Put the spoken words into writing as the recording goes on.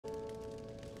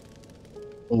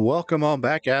Welcome on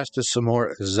back, guys, to some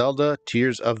more Zelda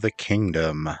Tears of the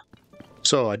Kingdom.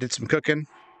 So I did some cooking.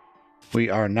 We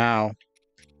are now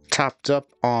topped up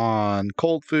on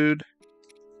cold food.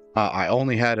 I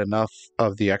only had enough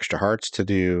of the extra hearts to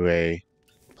do a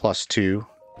 +2.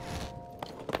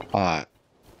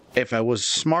 If I was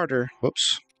smarter,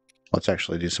 whoops, let's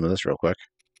actually do some of this real quick.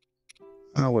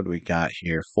 What do we got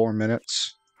here? 4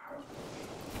 minutes.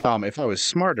 If I was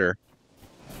smarter,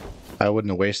 I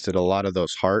wouldn't have wasted a lot of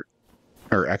those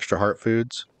extra heart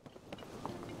foods.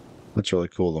 That's really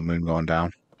cool, the moon going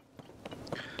down.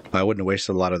 I wouldn't have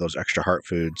wasted a lot of those extra heart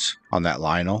foods on that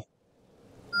Lionel.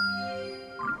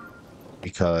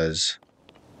 Because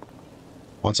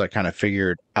once I kind of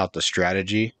figured out the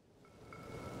strategy,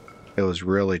 it was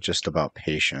really just about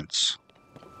patience.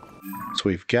 So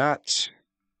we've got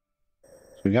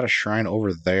a shrine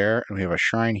over there, and we have a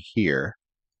shrine here.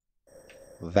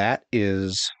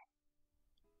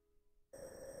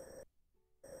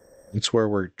 It's where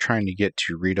we're trying to get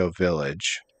to Rito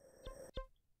Village.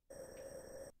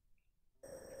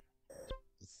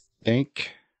 I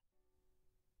think.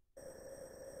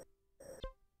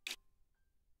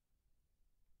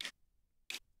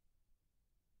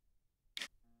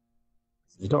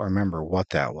 I don't remember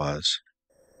what that was.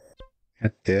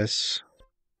 At this.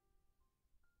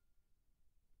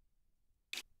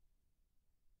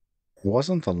 It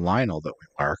wasn't the Lionel that we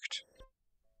marked.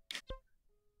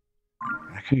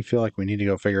 I kind of feel like we need to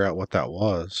go figure out what that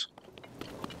was.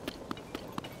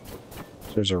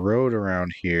 There's a road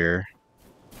around here.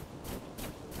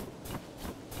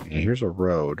 Yeah, here's a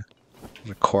road. There's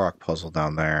a Korok puzzle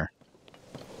down there.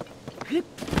 Let's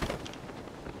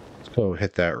go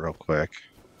hit that real quick.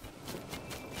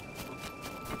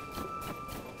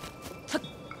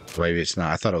 Maybe it's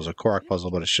not. I thought it was a Korok puzzle,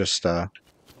 but it's just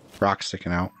rock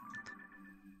sticking out.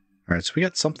 Alright, so we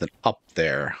got something up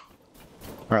there.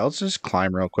 Alright, let's just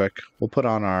climb real quick. We'll put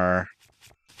on our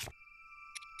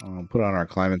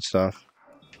climbing stuff.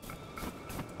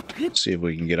 See if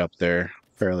we can get up there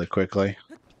fairly quickly.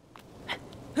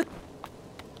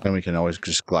 Then we can always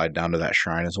just glide down to that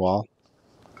shrine as well.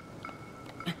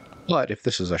 But if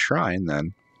this is a shrine,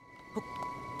 then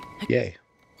yay.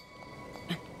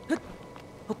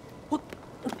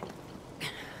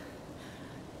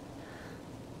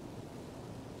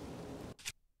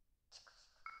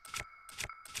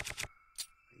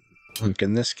 Look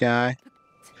in this guy.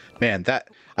 Man,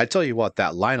 I tell you what,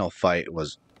 that Lionel fight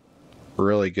was a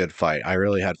really good fight. I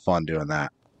really had fun doing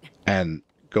that. And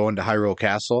going to Hyrule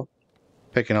Castle,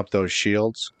 picking up those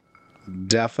shields,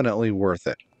 definitely worth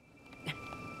it.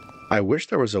 I wish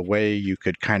there was a way you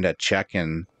could kind of check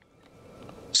and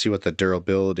see what the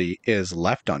durability is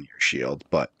left on your shield,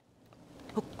 but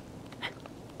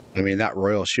I mean, that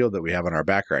royal shield that we have on our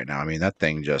back right now, I mean, that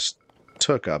thing just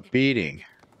took a beating.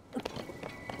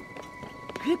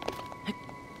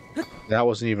 That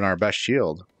wasn't even our best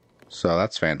shield, so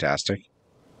that's fantastic.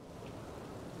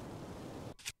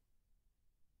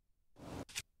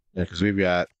 Yeah, because we've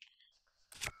got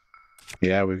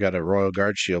a Royal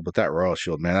Guard shield, but that Royal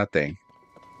Shield, man, that thing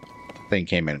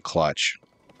came in clutch.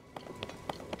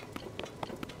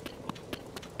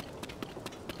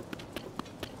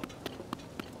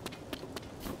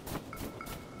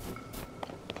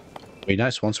 Be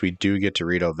nice once we do get to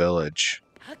Rito Village.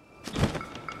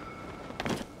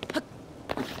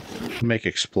 Make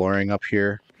exploring up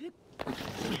here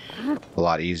a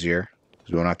lot easier.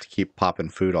 We don't have to keep popping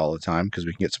food all the time because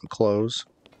we can get some clothes.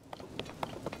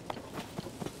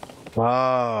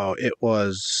 Oh, it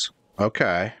was...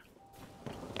 okay.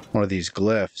 One of these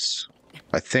glyphs,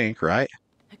 I think, right?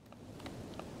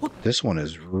 This one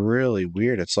is really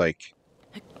weird. It's like...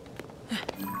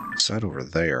 what's that over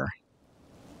there?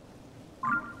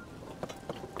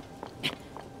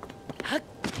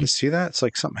 You see that? It's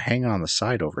like something hanging on the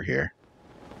side over here.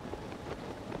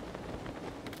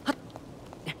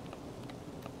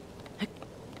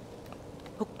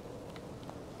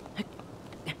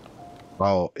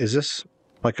 Oh, is this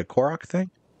like a Korok thing?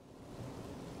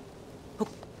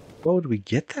 Where would we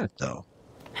get that, though?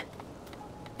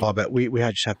 Oh, I bet we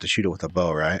just have to shoot it with a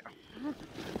bow, right?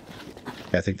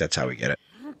 Yeah, I think that's how we get it.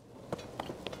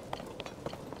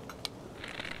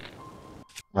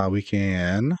 We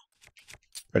can...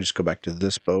 I just go back to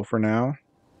this bow for now.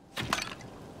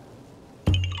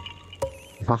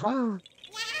 Haha!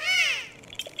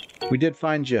 We did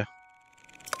find you.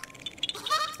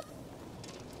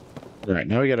 Alright,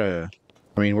 now we gotta...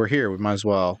 I mean, we're here. We might as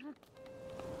well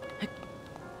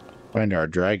find our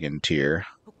dragon tier.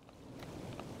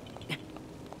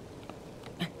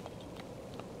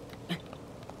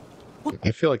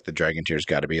 I feel like the dragon tier's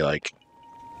got to be like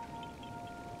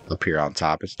up here on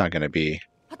top. It's not going to be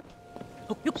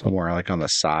somewhere like on the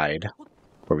side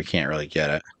where we can't really get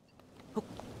it.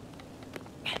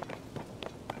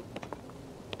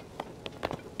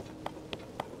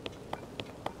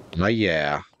 Oh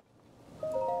yeah.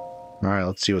 All right,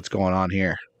 let's see what's going on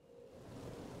here.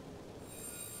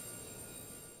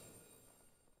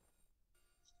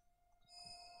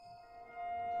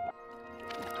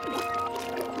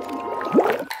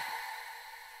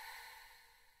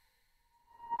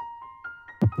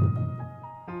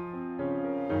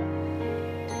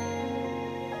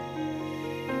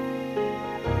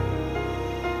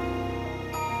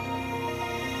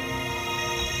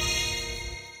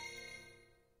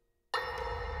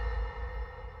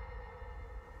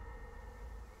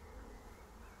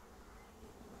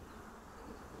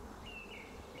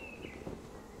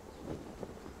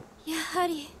やは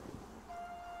り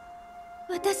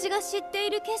私が知って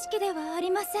いる景色ではあり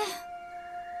ません。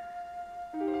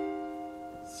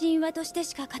神話として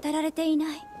しか語られてい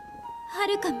ない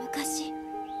遥か昔、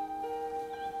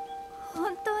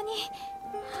本当に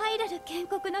ハイラル建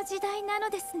国の時代なの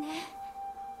ですね。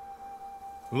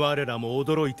我らも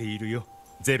驚いているよ、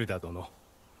ゼルダ殿。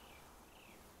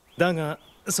だが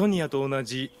ソニアと同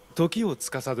じ時を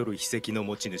司る秘跡の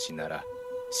持ち主なら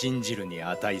信じるに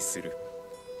値する。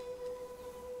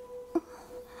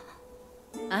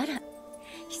あら、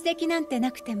秘跡なんてな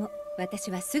くても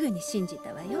私はすぐに信じ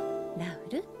たわよ、ラ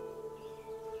ウル。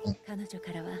彼女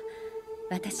からは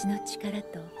私の力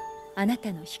とあな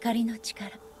たの光の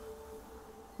力、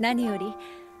何より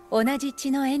同じ血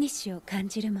の縁を感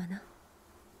じるもの。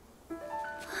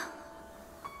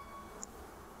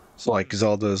So like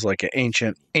Zelda is like an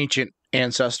ancient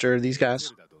ancestor of these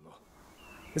guys.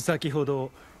 先ほ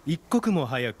ど一刻も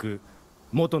早く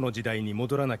元の時代に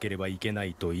戻らなければいけな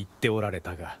いと言っておられ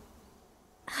たが。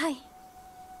はい、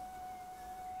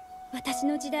私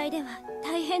の時代では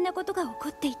大変なことが起こ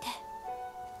っていて、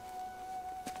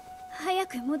早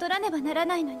く戻らねばなら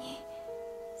ないのに、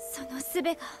その術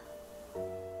がこ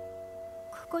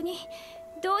こに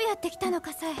どうやって来たの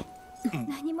かさえ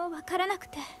何もわからなく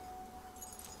て。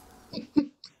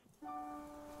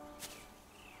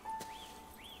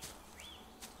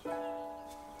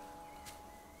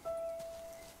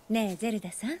ねえゼル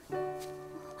ダさん、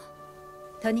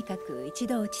とにかく一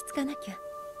度落ち着かなきゃ。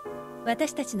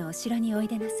私たちのお城におい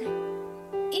でなさい。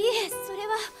いえ、それ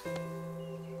は。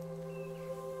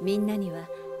みんなには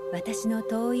私の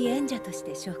遠い縁者とし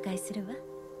て紹介するわ。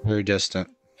 Very distant.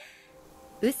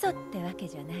 嘘ってわけ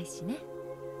じゃないしね。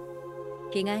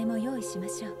着替えも用意しま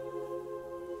しょう。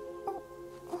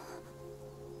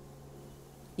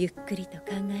ゆっくりと考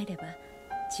えれば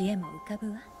知恵も浮か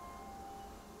ぶわ。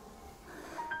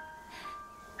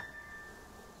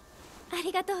あ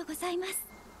りがとうございま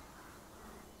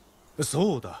す。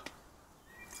そうだ、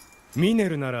ミネ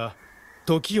ルなら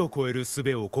時を超える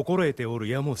術を心得ておる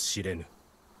やもしれぬ。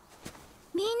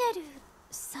ミネル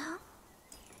さん？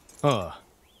ああ、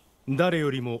誰よ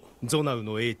りもゾナウ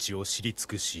の英知を知り尽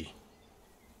くし、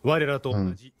我らと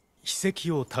同じ秘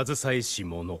跡を携えし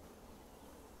者、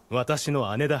私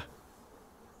の姉だ。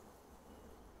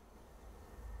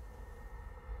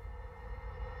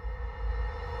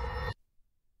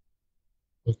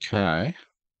Okay.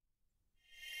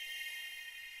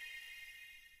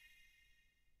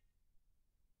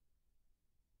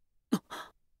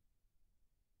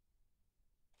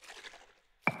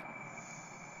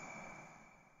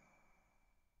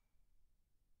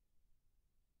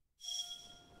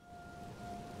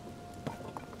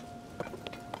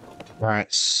 All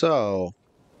right, so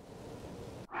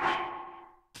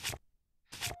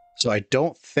I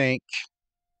don't think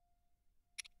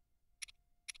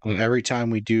every time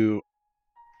we do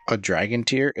a dragon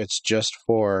tier, it's just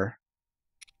for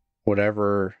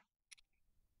whatever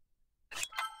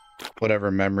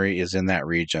memory is in that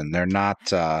region. They're not,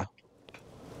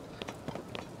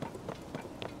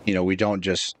 we don't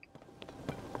just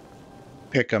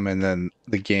pick them and then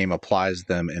the game applies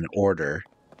them in order.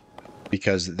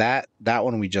 Because that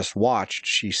one we just watched,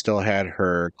 she still had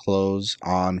her clothes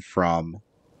on from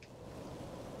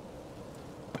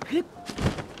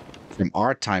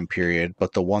our time period,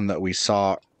 but the one that we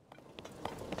saw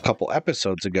a couple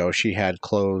episodes ago, she had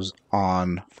clothes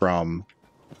on from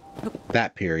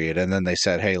that period, and then they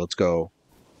said, "Hey, let's go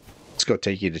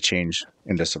take you to change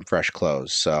into some fresh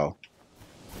clothes." So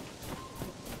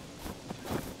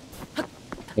I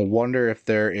wonder if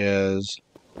there is.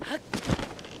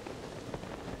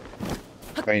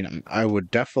 I mean, I would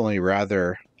definitely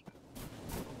rather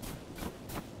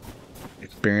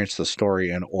experience the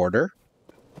story in order.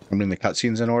 I mean, the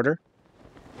cutscenes in order.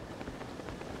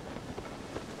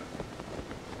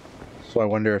 So I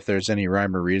wonder if there's any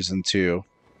rhyme or reason to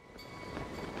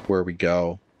where we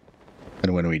go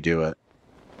and when we do it.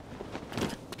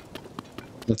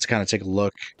 Let's kind of take a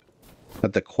look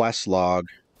at the quest log.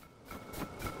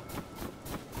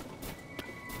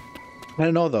 I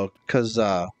don't know though, because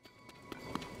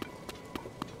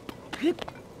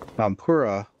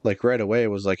Pura, like right away,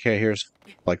 was like, hey, here's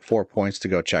like 4 points to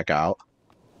go check out.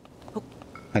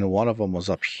 And one of them was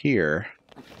up here.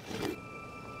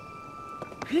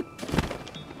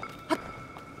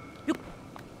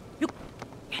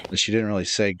 And she didn't really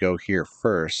say go here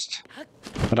first,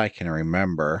 but I can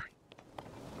remember.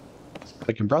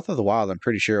 Like in Breath of the Wild, I'm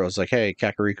pretty sure it was like, hey,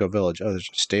 Kakariko Village. Oh, there's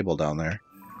a stable down there.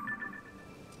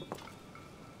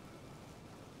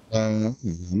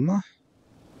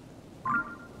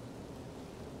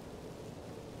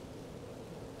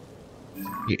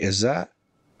 Is that?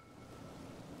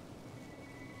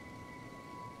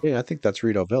 Yeah, I think that's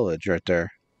Rito Village right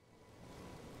there.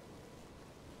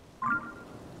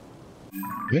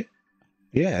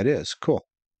 Yeah, it is. Cool.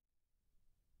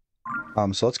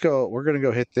 So let's go. We're gonna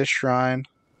go hit this shrine.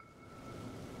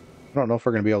 I don't know if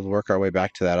we're gonna be able to work our way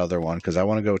back to that other one because I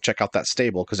want to go check out that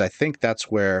stable because I think that's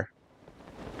where.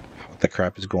 What the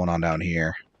crap is going on down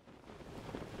here?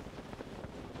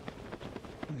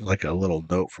 Like a little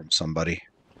note from somebody.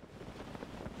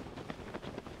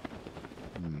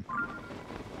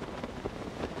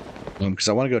 Because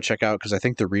I want to go check out because I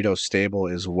think the Rito stable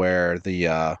is where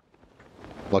the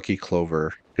Lucky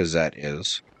Clover Gazette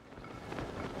is.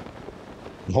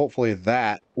 And hopefully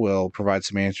that will provide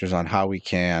some answers on how we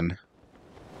can,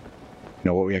 you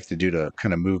know, what we have to do to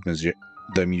kind of move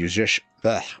the musician.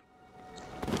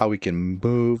 How we can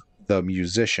move the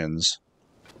musicians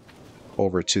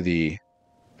over to the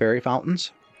fairy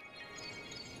fountains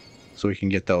so we can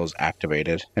get those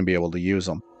activated and be able to use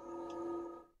them.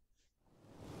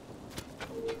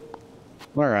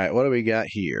 All right, what do we got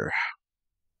here?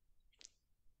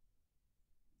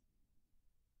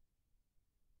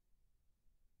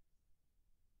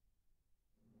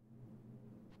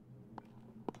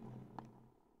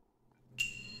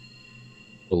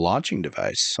 The launching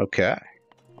device. Okay.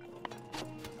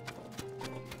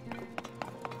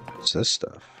 What's this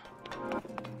stuff?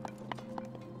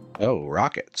 Oh,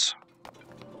 rockets.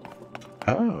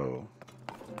 Oh.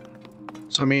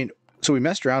 So, I mean, so we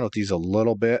messed around with these a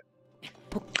little bit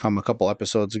a couple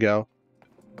episodes ago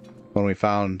when we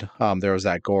found there was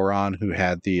that Goron who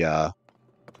had the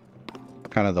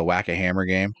kind of the whack-a-hammer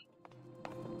game.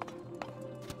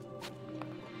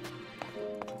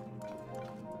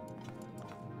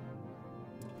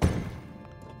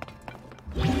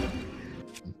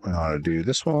 I want to do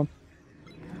this one.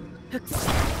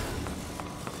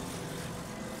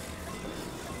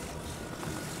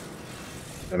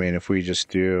 I mean, if we just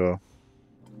do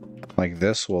like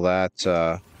this, will that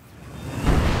okay.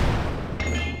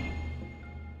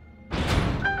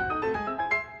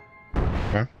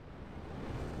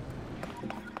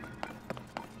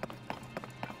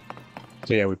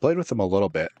 So yeah, we played with them a little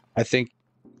bit. I think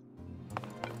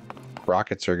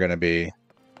rockets are going to be,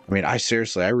 I mean, I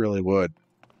really would.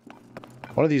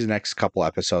 One of these next couple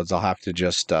episodes, I'll have to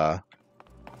just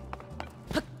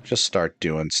start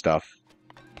doing stuff.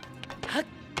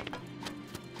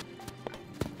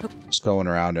 Just going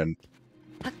around and,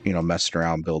 you know, messing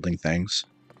around building things.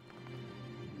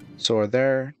 So are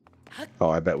there... Oh,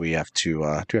 I bet we have to,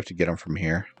 do we have to get them from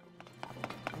here?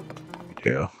 We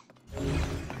do.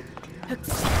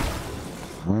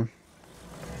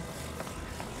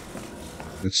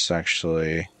 Let's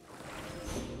actually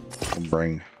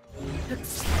bring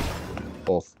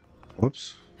both.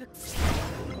 Whoops.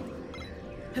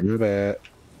 Do that.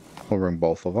 We'll bring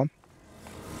both of them.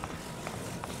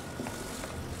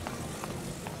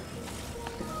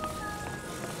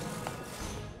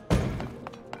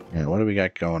 And what do we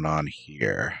got going on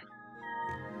here?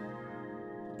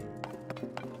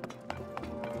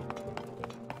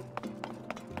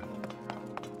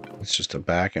 It's just a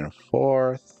back and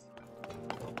forth.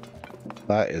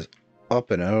 That is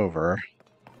up and over.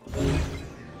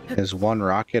 Is one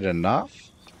rocket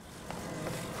enough?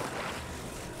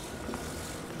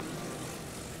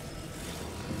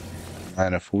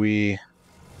 And if we...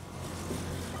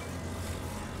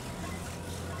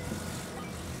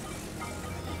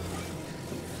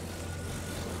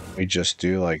 we just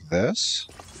do like this?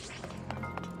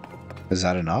 Is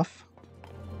that enough?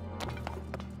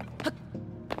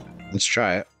 Let's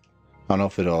try it. I don't know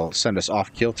if it'll send us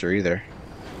off kilter either.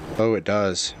 Oh, it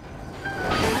does.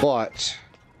 But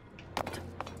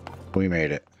we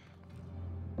made it.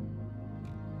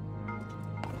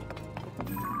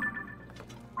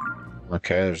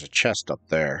 Okay, there's a chest up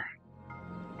there.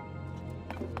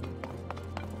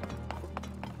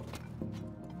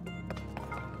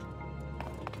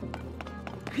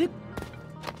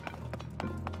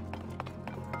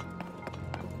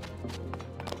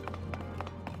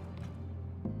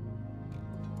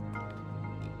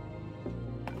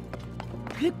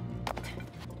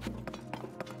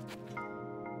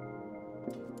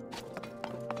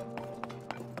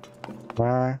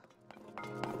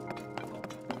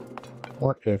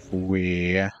 What if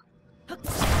we...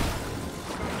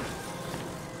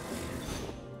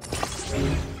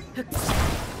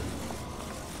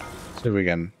 See if we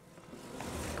can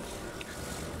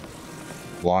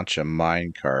launch a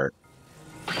minecart.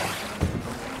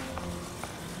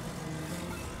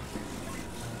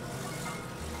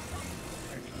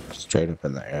 Straight up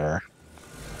in the air.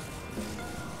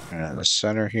 And in the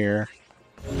center here.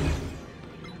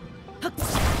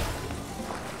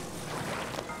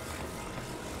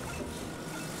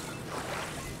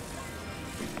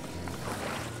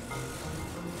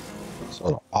 It's a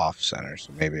little off center,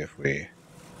 so maybe if we...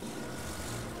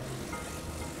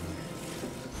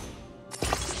 I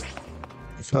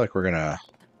feel like we're gonna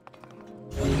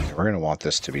want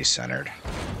this to be centered.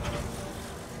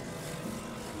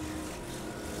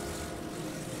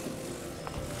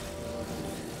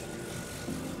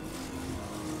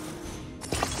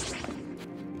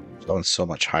 It's going so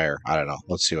much higher. I don't know.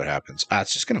 Let's see what happens. Ah,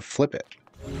 it's just gonna flip it.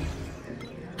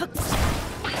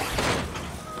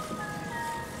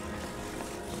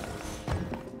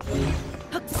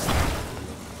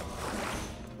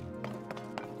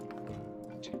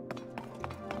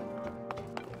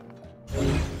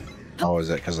 Oh,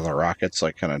 is it because of the rockets,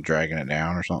 like, kind of dragging it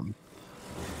down or something?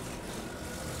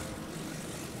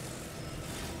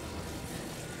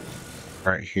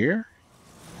 Right here?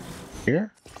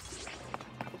 Here?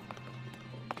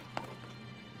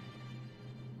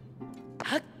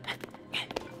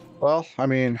 Well, I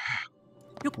mean,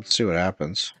 let's see what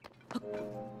happens.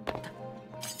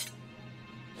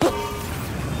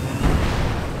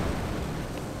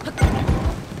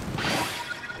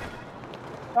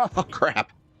 Oh,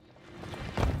 crap.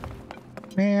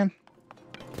 Man.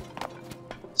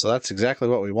 So that's exactly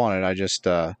what we wanted. I just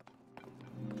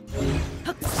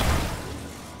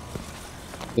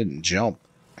didn't jump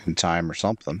in time or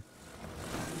something.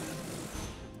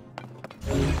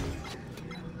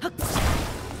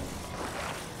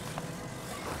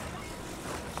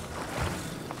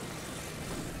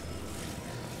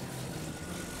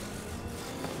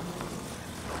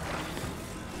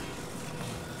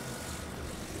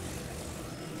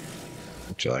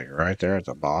 Like right there at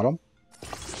the bottom.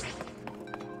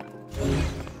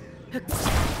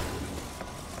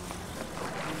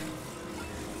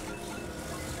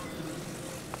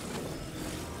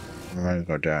 We're going to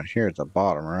go down here at the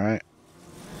bottom, right?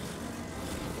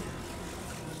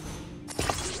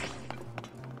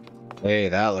 Hey,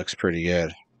 that looks pretty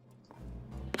good.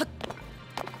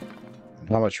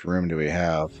 How much room do we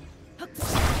have?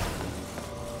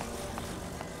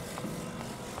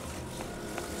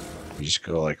 You just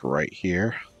go like right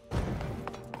here.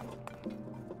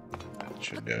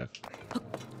 Should do it.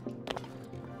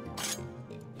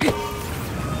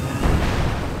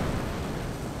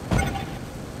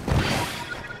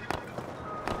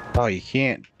 Oh, you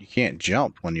can't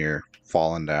jump when you're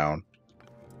falling down.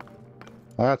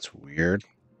 Well, that's weird.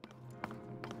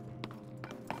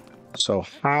 So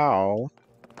how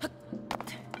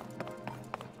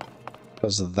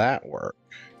does that work?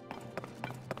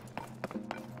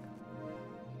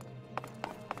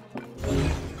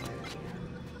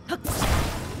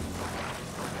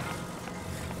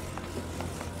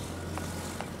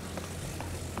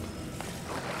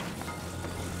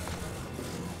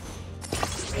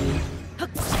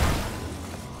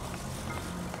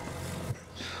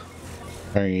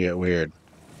 Starting to get weird.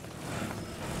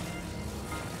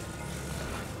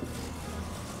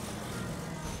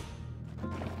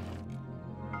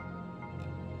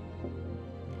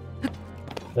 I'm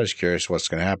just curious what's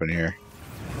going to happen here.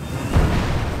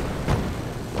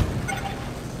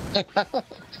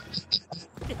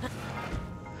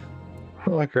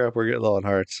 Oh my crap, we're getting low on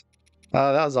hearts.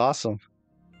 That was awesome.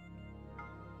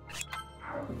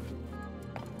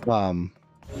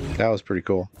 That was pretty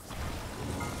cool.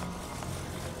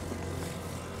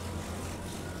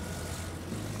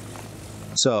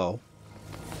 So,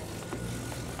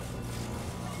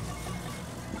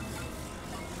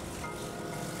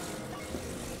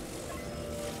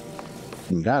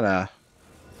 you gotta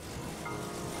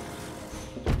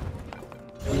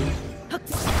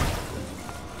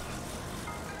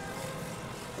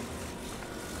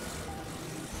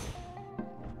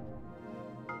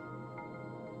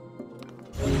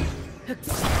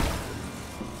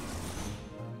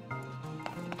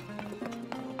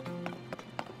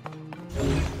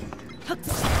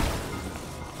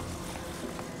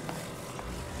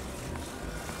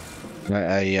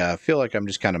I feel like I'm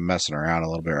just kind of messing around a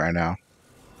little bit right now.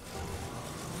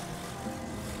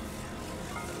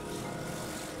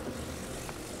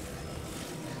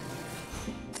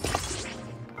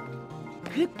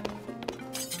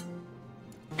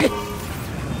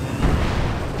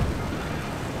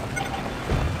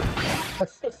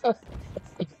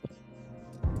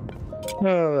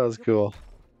 Oh, that was cool.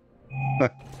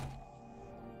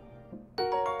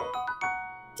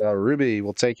 Ruby,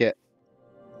 we'll take it.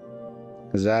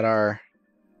 Is that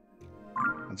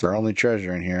that's our only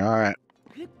treasure in here? All right.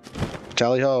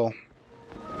 Tally ho.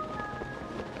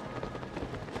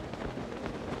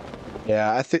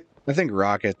 Yeah, I think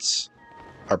rockets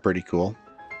are pretty cool.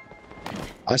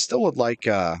 I still would like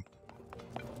I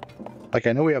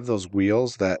know we have those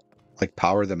wheels that like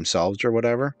power themselves or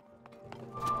whatever.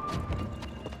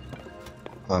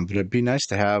 But it'd be nice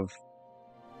to have.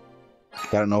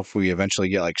 I don't know if we eventually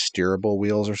get like steerable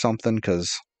wheels or something,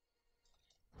 because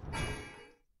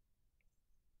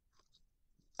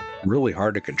really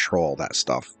hard to control that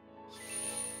stuff.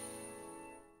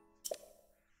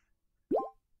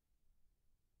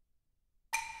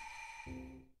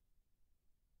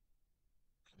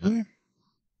 Okay.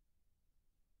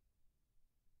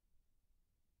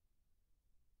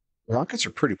 Rockets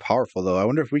are pretty powerful, though. I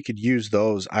wonder if we could use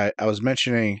those. I was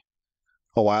mentioning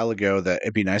a while ago that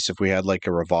it'd be nice if we had like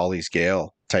a Rivali's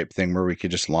Gale type thing where we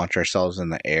could just launch ourselves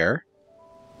in the air.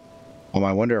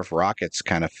 I wonder if rockets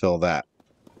kind of fill that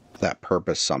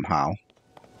purpose somehow.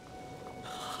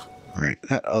 All right,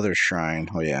 that other shrine.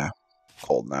 Oh yeah,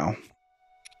 cold now.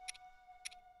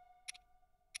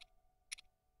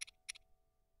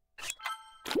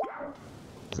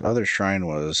 The other shrine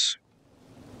was.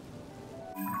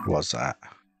 What was that?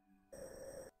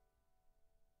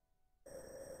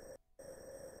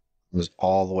 It was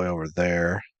all the way over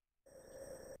there.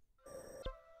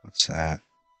 What's that?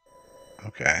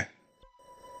 Okay.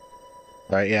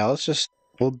 All right, yeah,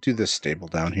 we'll do this stable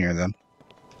down here then.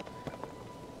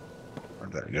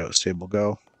 Where'd that go? Stable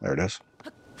go? There it is.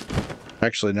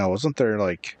 Actually, no, wasn't there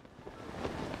like,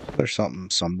 there's something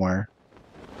somewhere?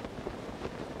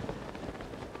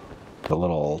 A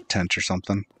little tent or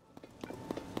something?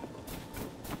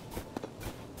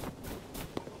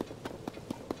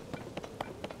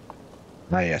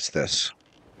 Ah, yes, this.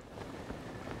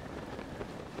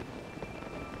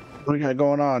 What do we got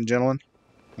going on, gentlemen?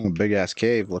 Oh, big ass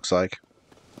cave, looks like.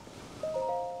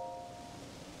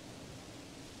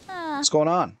 What's going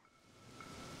on?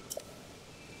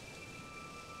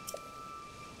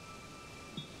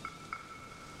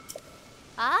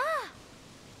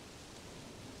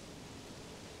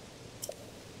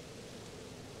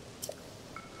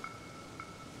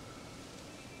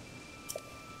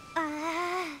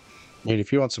 Dude,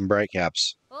 if you want some bright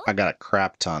caps, I got a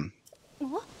crap ton.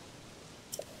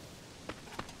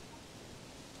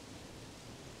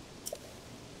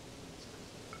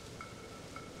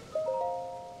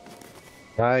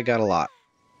 I got a lot.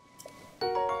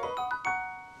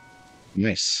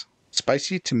 Nice.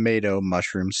 Spicy tomato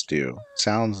mushroom stew.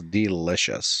 Sounds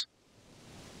delicious.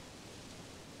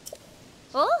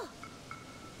 Oh.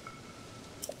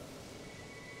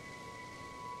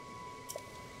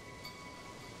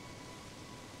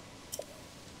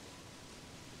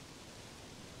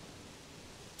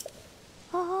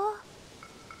 Oh.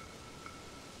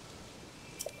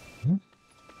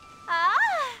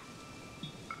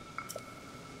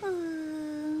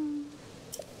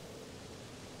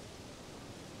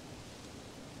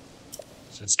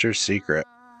 Sister's secret.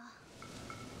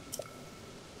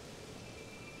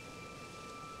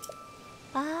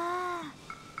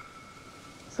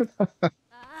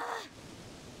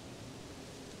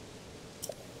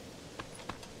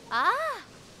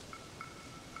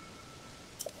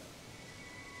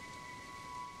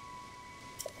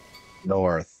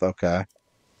 North, okay.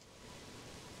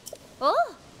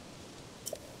 Oh.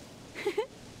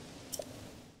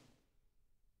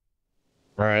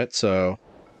 Alright, so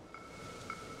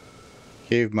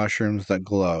cave mushrooms that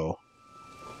glow.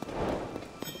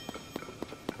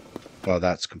 Oh,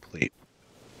 that's complete.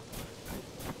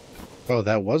 Oh,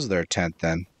 that was their tent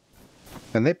then.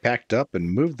 And they packed up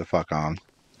and moved the fuck on.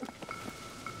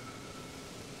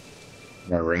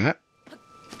 Alright.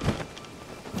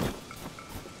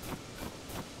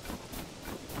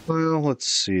 Well, let's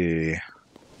see.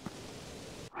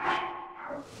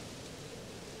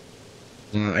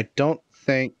 I don't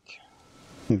think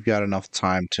we've got enough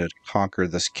time to conquer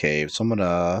this cave, so I'm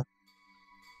gonna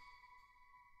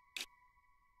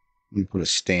put a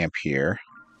stamp here.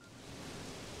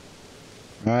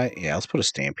 Alright, yeah, let's put a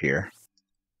stamp here.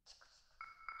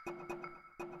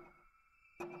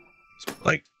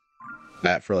 Like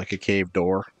that for like a cave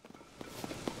door.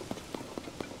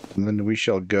 And then we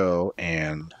shall go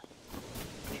and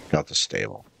check out the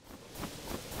stable.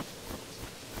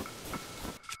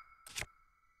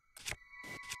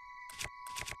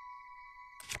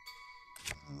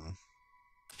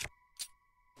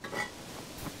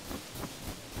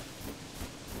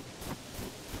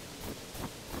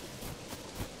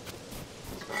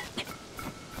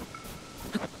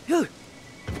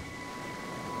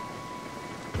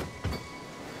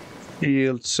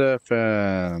 Field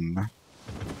surfing.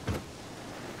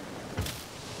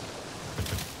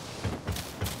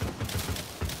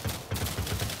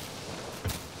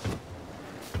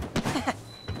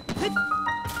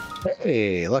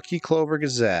 Hey, Lucky Clover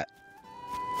Gazette.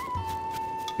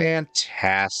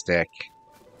 Fantastic.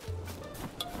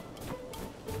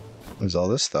 There's all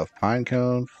this stuff.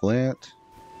 Pinecone, flint.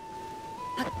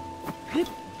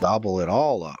 Gobble it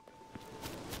all up.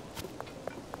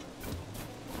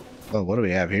 Oh, what do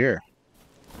we have here?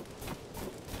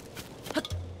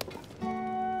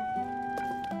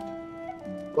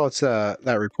 Well, it's that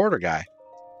reporter guy.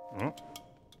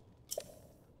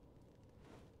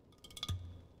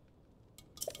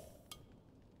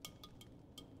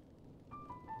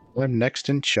 I'm next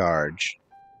in charge.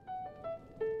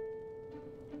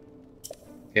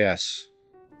 Yes.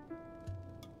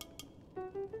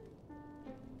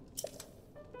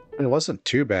 It wasn't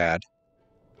too bad.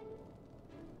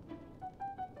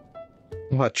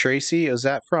 What, Tracy? Is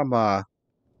that from, I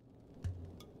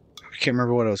can't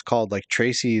remember what it was called, like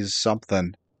Tracy's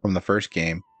something from the first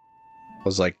game. It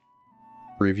was like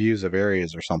reviews of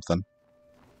areas or something.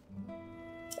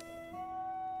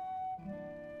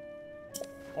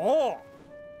 Oh!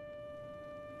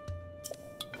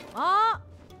 Ah!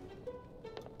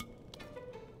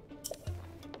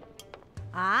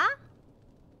 Ah?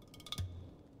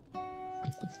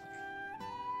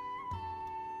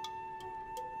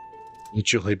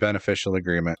 Mutually beneficial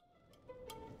agreement.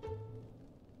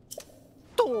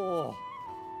 To!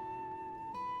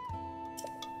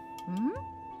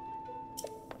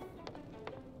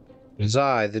 It is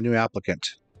I, the new applicant.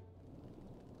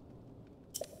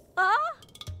 Ah?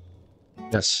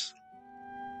 Yes.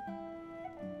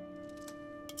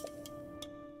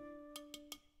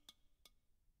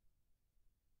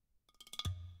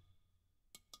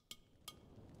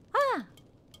 Ah!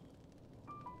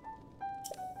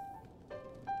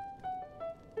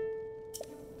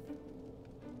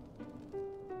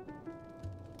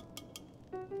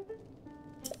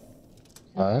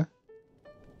 Huh?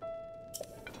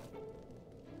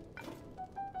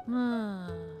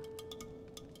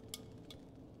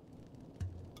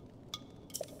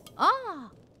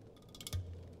 Ah!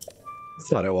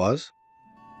 Thought it was.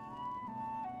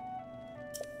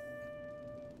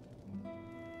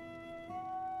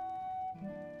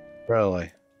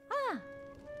 Really? Ah!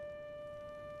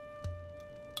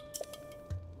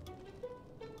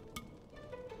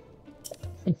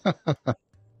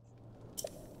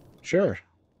 Sure.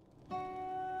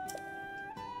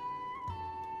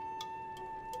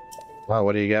 Wow,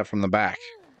 what do you got from the back?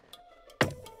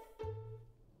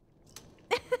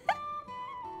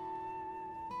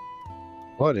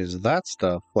 What is that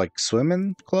stuff? Like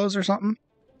swimming clothes or something?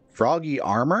 Froggy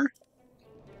armor?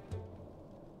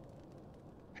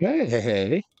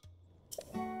 Hey.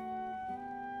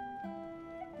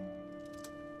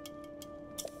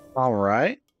 All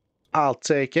right. I'll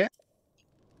take it.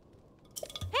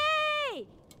 Hey!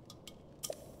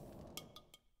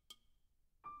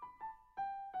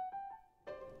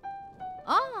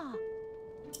 Ah!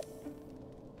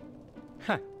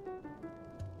 Huh.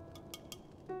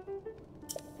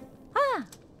 Ah!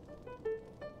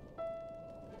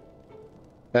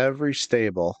 Every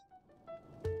stable.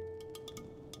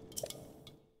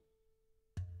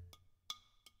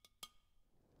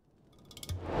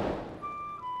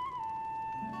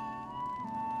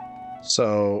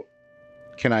 So,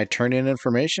 can I turn in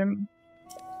information?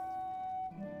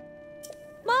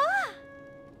 Ma!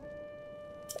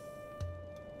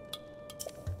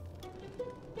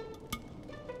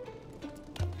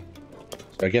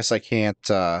 I guess I can't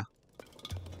turn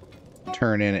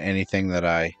in anything that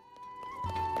I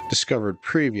discovered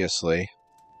previously.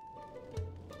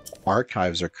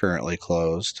 Archives are currently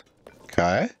closed.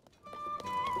 Okay.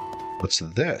 What's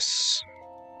this?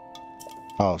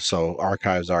 Oh, so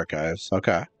archives.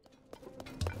 Okay.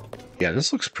 Yeah,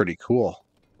 this looks pretty cool.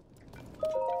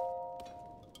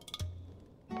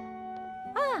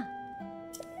 Ah!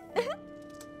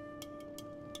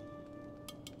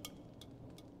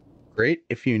 Great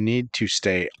if you need to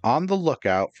stay on the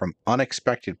lookout from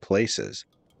unexpected places.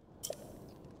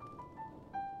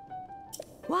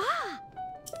 Wow!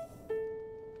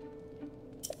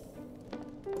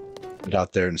 Get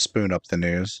out there and spoon up the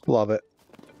news. Love it.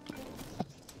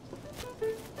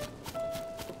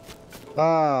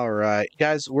 All right,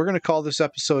 guys, we're going to call this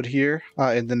episode here.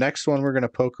 In the next one, we're going to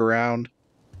poke around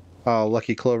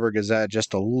Lucky Clover Gazette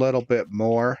just a little bit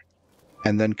more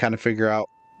and then kind of figure out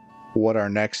what our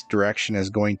next direction is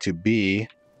going to be.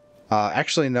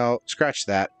 Actually, no, scratch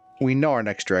that. We know our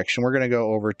next direction. We're going to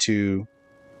go over to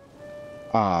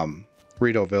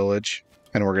Rito Village,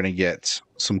 and we're going to get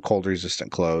some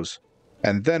cold-resistant clothes,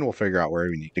 and then we'll figure out where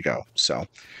we need to go. So,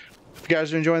 if you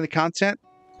guys are enjoying the content,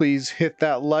 please hit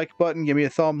that like button, give me a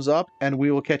thumbs up, and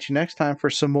we will catch you next time for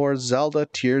some more Zelda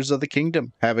Tears of the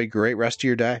Kingdom. Have a great rest of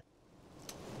your day.